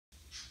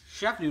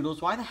Chef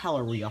Noodles, why the hell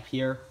are we up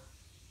here?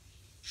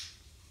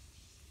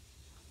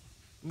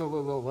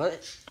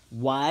 What?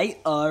 Why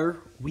are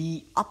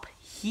we up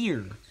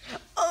here?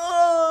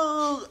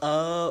 O-D-O-O.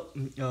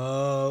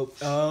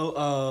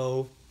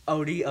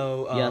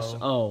 Yes,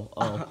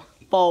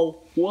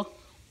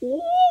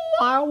 why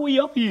are we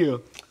up here?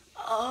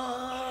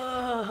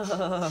 Oh.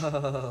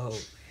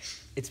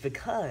 It's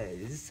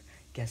because,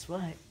 guess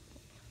what?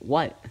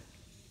 What?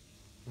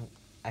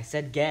 I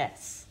said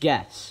guess.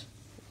 Guess.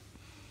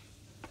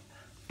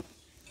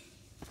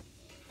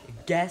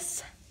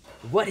 Guess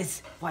why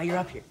you're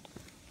up here?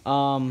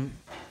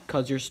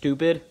 'Cause you're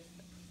stupid?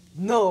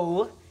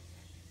 No.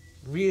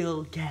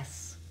 Real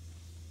guess.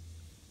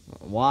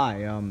 Why?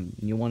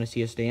 You want to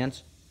see us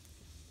dance?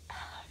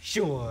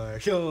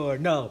 Sure,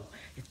 no.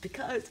 It's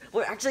because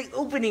we're actually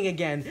opening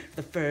again for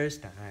the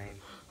first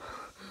time.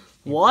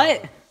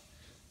 What?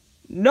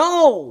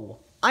 No!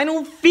 I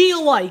don't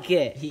feel like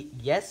it!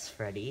 Yes,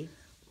 Freddy.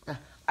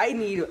 I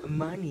need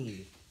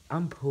money.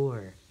 I'm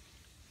poor.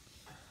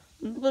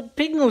 But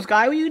Pig Nose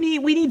Guy, we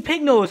need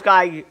Pig Nose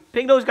Guy.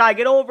 Pig Nose Guy,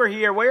 get over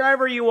here,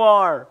 wherever you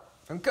are.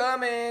 I'm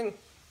coming.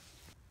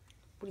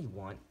 What do you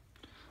want?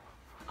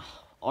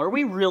 Are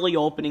we really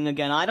opening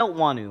again? I don't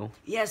want to.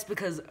 Yes,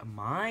 because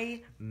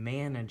my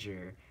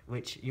manager,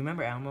 which, you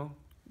remember Elmo?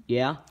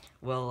 Yeah?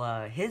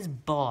 Well, his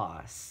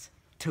boss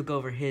took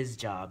over his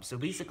job. So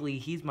basically,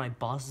 he's my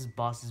boss's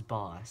boss's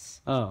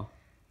boss. Oh.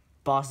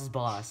 Boss's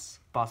boss.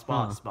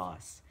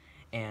 Boss.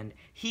 And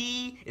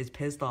he is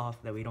pissed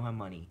off that we don't have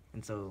money.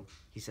 And so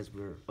he says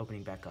we're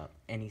opening back up.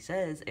 And he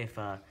says if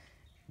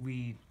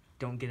we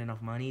don't get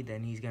enough money,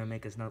 then he's going to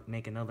make us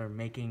make another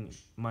Making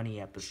Money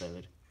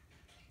episode.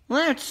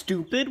 Well, that's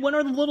stupid. When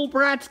are the little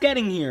brats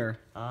getting here?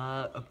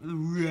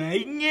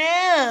 Right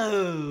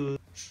now.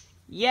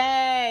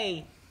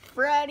 Yay!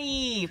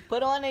 Freddy,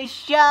 put on a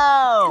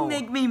show!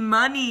 Make me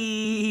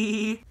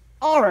money.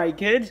 Alright,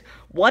 kids.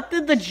 What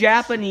did the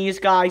Japanese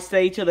guy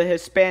say to the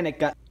Hispanic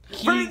guy?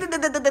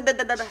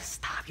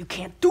 Stop, you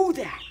can't do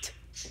that.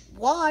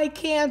 Why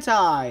can't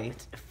I?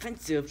 It's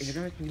offensive, and you're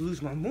gonna make me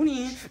lose my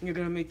money, and you're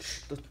gonna make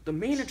the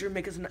manager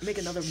make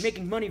another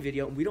Making Money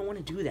video, and we don't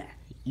want to do that.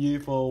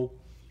 UFO.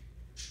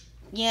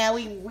 Yeah,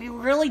 we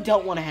really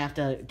don't want to have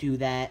to do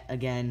that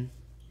again.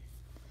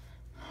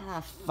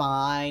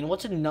 Fine.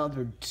 What's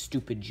another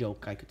stupid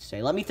joke I could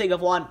say? Let me think of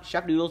one.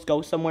 Chef Noodles,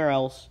 go somewhere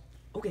else.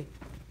 Okay.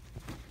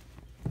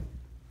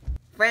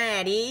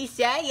 Freddy,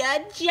 say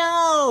a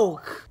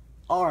joke!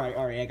 Alright,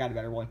 I got a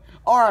better one.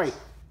 Alright,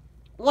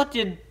 what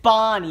did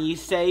Bonnie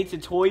say to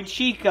Toy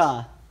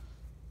Chica?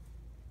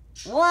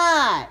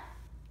 What?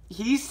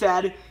 He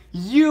said,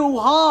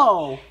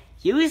 you-ho!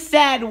 You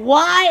said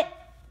what?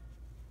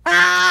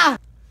 Ah!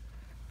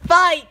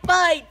 Fight!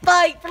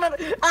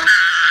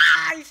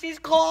 Ah! She's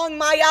clawing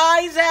my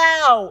eyes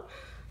out!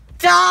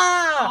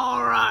 Duh!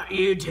 Alright,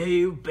 you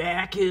two,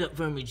 back up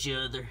from each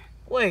other.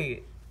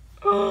 Wait.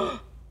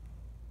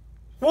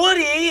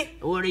 Woody?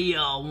 What do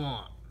y'all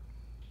want?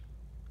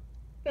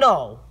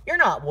 No, you're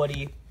not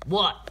Woody.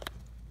 What?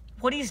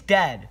 Woody's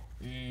dead.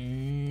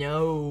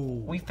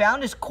 No. We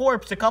found his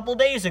corpse a couple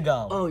days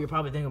ago. Oh, you're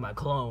probably thinking of my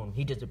clone.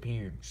 He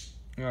disappeared.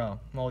 Oh,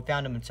 well, we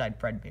found him inside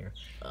Fredbear.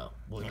 Oh,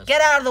 well,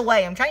 Get out of the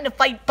way! I'm trying to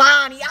fight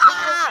Bonnie!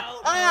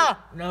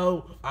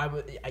 No,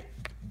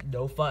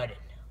 no fighting.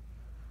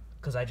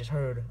 Because I just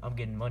heard I'm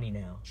getting money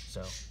now,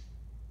 so.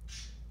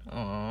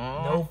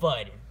 Aww. No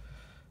fighting.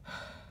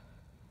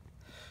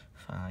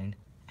 Fine.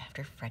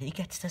 After Freddy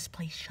gets this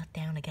place shut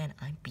down again,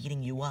 I'm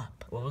beating you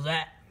up. What was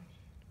that?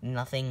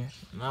 Nothing.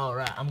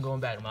 Alright, I'm going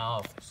back to my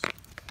office.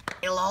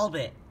 A little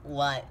bit.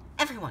 What?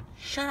 Everyone,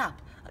 shut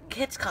up. A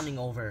kid's coming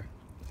over.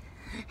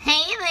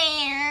 Hey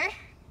there.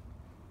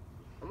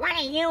 What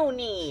do you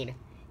need?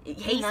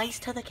 Hey, nice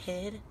to the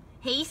kid.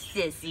 Hey,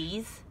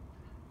 sissies.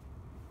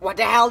 What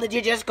the hell did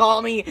you just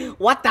call me?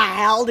 What the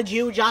hell did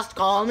you just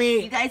call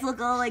me? You guys look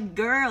all like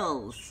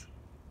girls.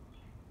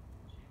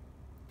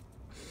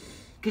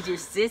 Cause you're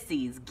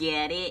sissies,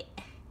 get it?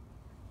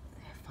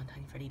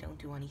 Funtime Freddy, don't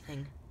do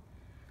anything.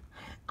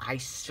 I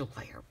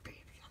swear,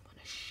 baby, I'm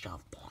gonna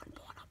shove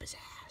Bonbon up his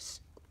ass.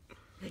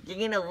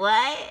 You're gonna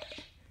what?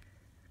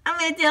 I'm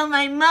gonna tell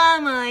my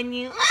mom on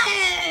you.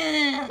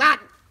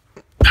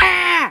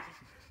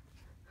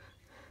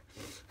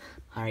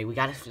 Alright, we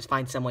gotta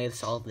find some way to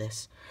solve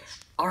this.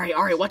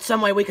 Alright, what's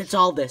some way we could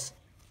solve this?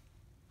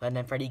 And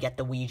then Freddy get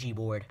the Ouija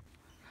board.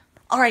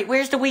 Alright,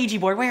 where's the Ouija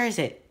board? Where is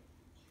it?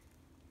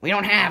 We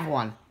don't have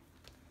one.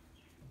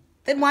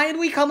 Then why did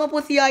we come up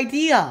with the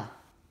idea?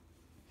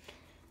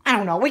 I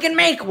don't know, we can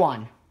make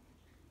one.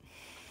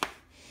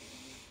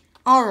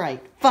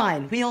 Alright,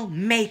 fine, we'll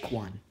make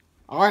one.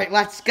 Alright,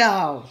 let's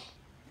go.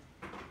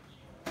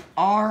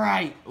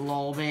 Alright,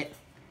 Lolbit.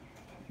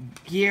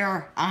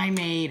 Here, I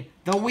made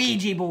the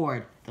Ouija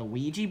board. The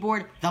Ouija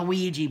board? The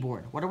Ouija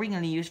board. What are we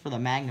going to use for the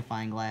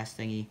magnifying glass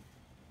thingy?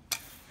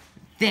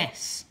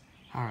 This.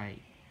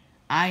 Alright.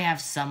 I have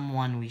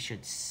someone we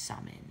should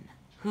summon.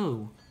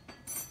 Who?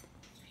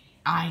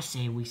 I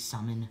say we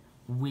summon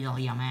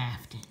William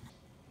Afton.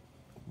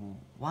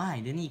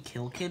 Why? Didn't he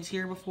kill kids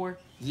here before?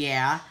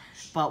 Yeah,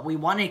 but we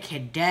want a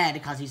kid dead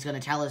because he's gonna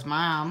tell his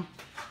mom.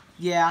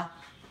 Yeah.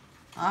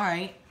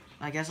 Alright.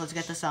 I guess let's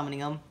get to summoning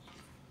him.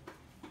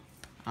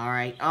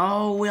 Alright.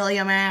 Oh,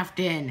 William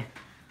Afton.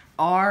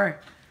 Are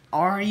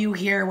you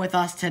here with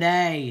us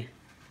today?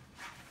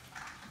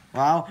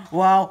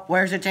 Well,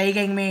 where's it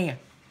taking me?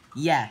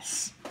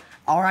 Yes.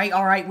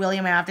 Alright,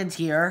 William Afton's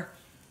here.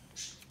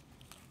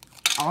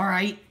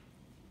 Alright.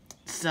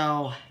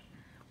 So,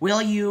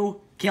 will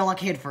you kill a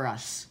kid for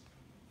us?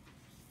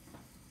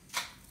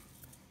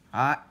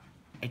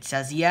 It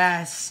says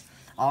yes.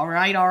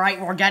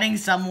 Alright, we're getting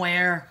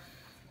somewhere.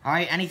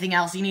 Alright, anything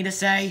else you need to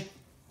say?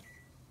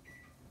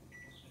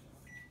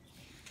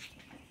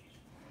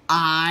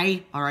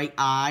 Alright,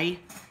 I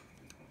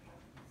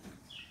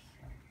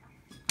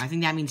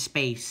think that means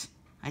space.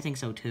 I think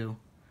so too.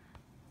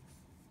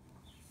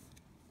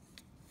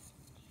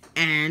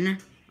 N.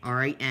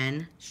 Alright,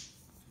 N.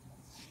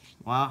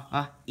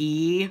 Well,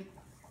 E.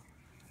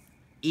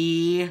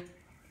 D.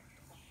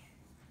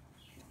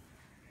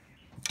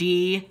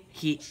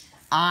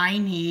 I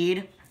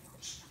need.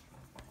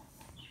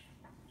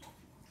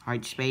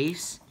 Alright,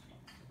 space.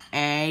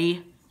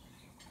 A.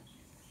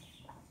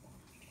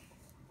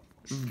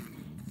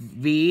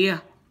 V.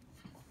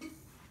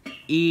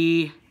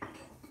 E.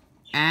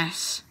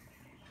 S.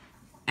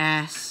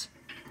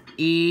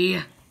 E.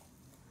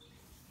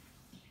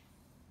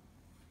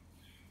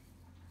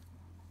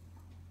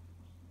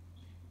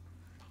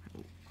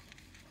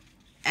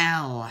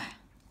 L.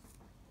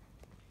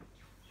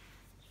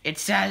 It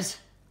says,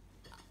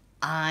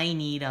 I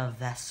need a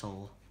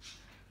vessel.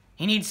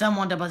 He needs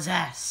someone to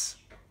possess.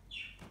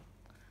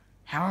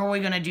 How are we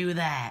gonna do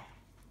that?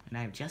 And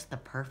I have just the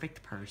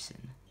perfect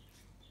person.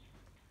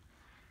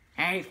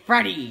 Hey,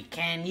 Freddy,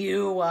 can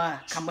you,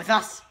 come with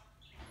us?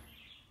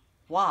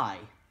 Why?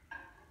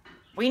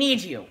 We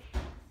need you.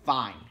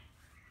 Fine.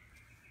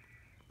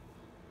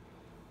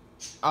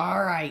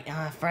 Alright,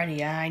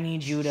 Freddy, I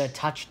need you to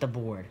touch the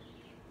board.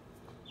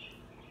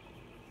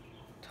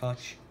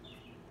 Touch.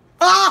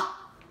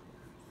 Ah!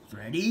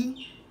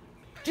 Freddy?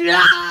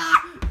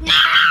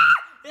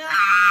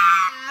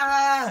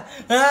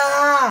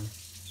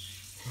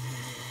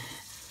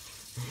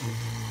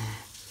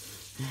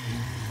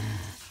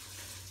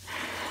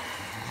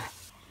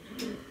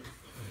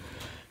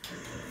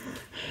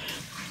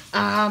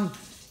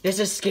 This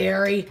is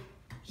scary.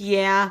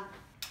 Yeah.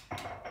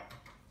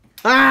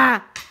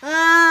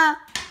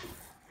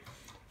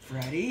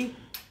 Freddy?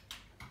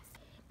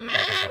 Mommy,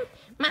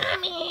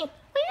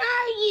 where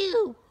are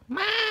you?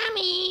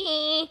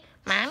 Mommy!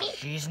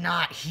 She's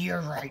not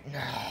here right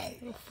now.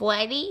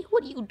 Freddy,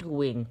 what are you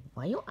doing?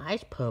 Why are your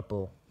eyes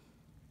purple?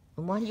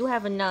 And why do you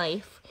have a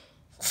knife?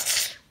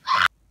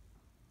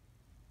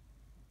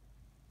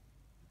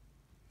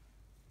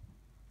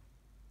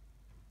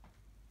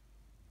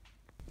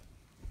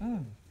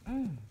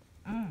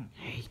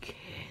 Hey, kid.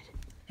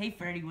 Hey,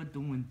 Freddy, what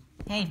doing?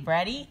 Hey,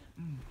 Freddy?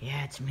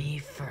 Yeah, it's me,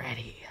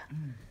 Freddy.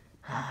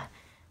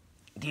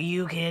 Do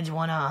you kids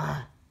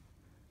wanna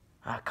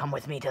come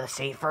with me to the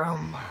safe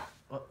room?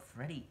 Well,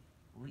 Freddy,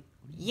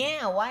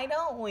 Yeah, why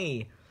don't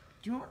we?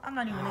 do you know what? I'm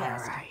not even gonna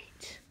ask.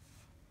 Alright.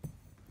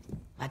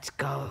 Let's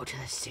go to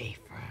the safe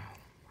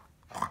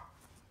room.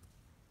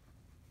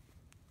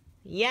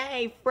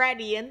 Yay,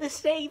 Freddy in the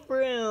safe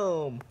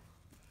room!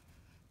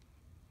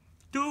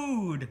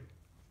 Dude!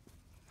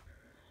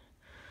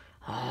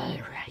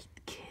 Alright,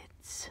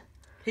 kids.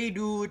 Hey,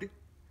 dude.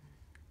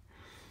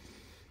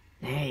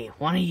 Hey,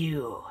 one of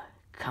you,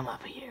 come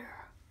up here.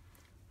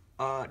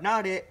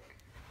 Not it.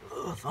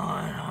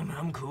 Fine,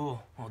 I'm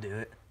cool. I'll do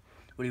it.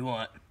 What do you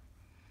want?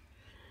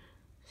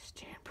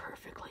 Stand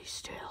perfectly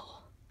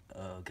still.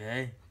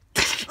 Okay.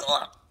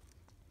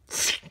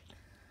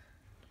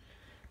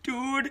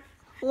 Dude!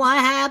 What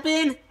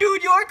happened?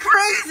 Dude, you're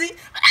crazy!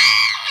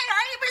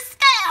 I'm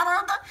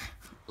scared.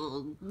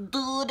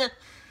 Dude.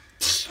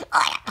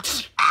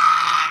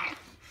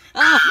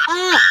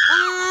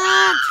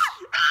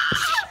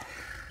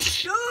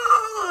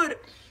 Dude!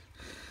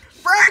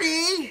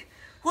 Freddy!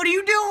 What are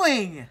you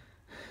doing?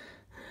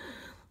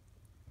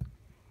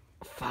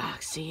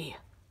 Foxy.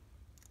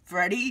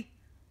 Freddy?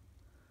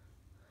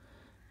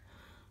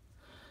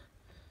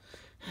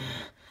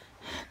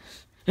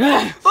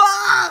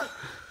 Ah!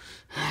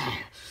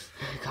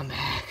 Come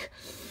back.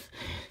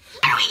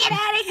 How do we get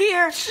out of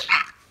here?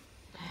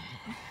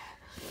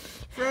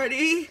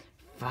 Freddy?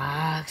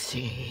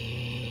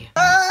 Foxy.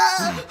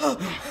 Ah!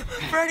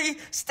 Freddy,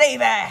 stay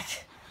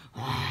back!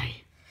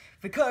 Why?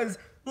 Because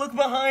look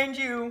behind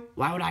you.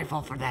 Why would I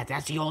fall for that?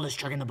 That's the oldest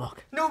trick in the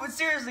book. No, but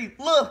seriously,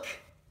 look.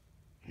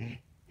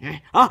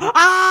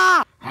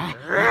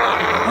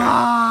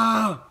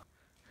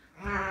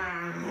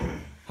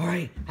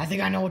 Alright, I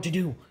think I know what to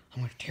do.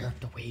 I'm gonna tear up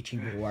the Ouija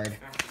board.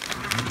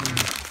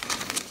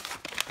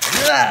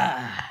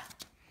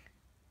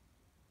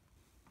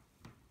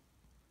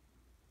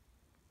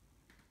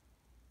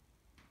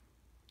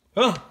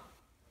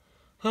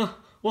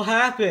 What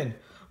happened?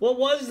 What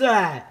was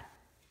that?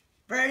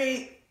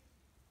 Freddy!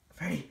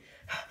 Freddy!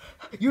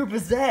 You were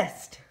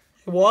possessed.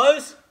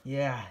 Was?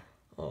 Yeah.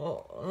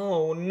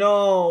 Oh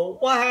no.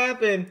 What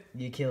happened?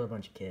 You killed a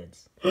bunch of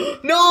kids.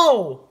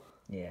 No!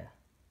 Yeah.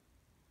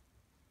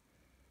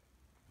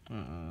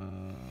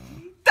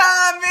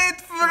 Damn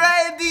it,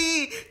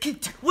 Freddy!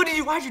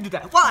 Why'd you do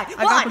that? Why?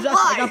 I got possessed.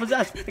 I got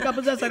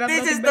possessed. I got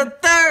This is nothing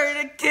the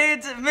third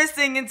kids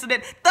missing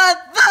incident. The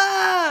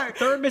third!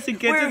 third missing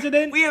kids We're-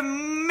 incident? We have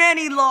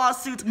many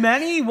lawsuits.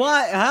 Many?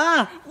 What?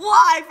 Huh?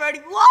 Why, Freddy?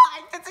 Why?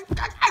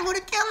 I would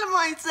have killed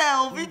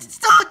myself. It's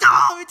so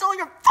dumb. It's all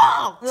your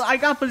fault. Well, I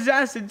got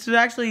possessed. It's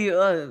actually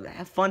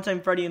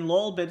Funtime Freddy and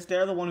Lolbits.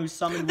 They're the one who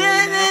summoned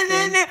William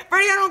Afton.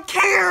 Freddy, I don't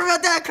care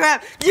about that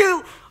crap.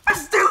 You are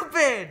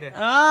stupid.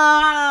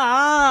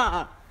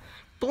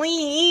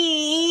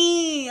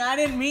 Please! I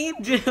didn't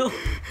mean to.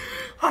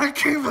 I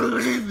can't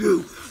believe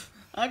you.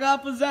 I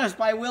got possessed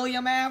by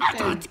William Afton. I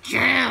don't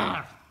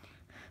care.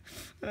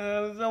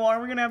 So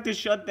are we gonna have to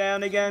shut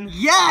down again?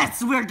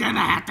 Yes, we're gonna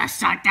have to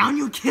shut down.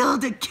 You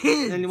killed a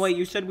kid. And wait,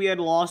 you said we had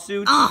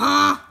lawsuits?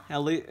 Uh-huh.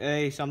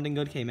 Hey, something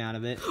good came out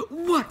of it.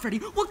 What, Freddy?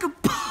 What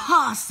could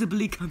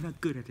possibly come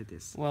out good out of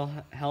this? Well,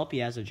 help, he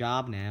has a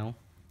job now.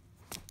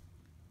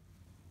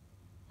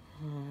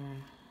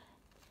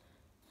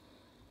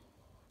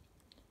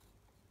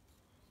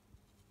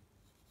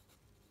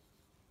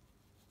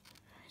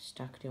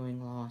 Stuck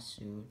doing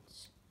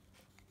lawsuits.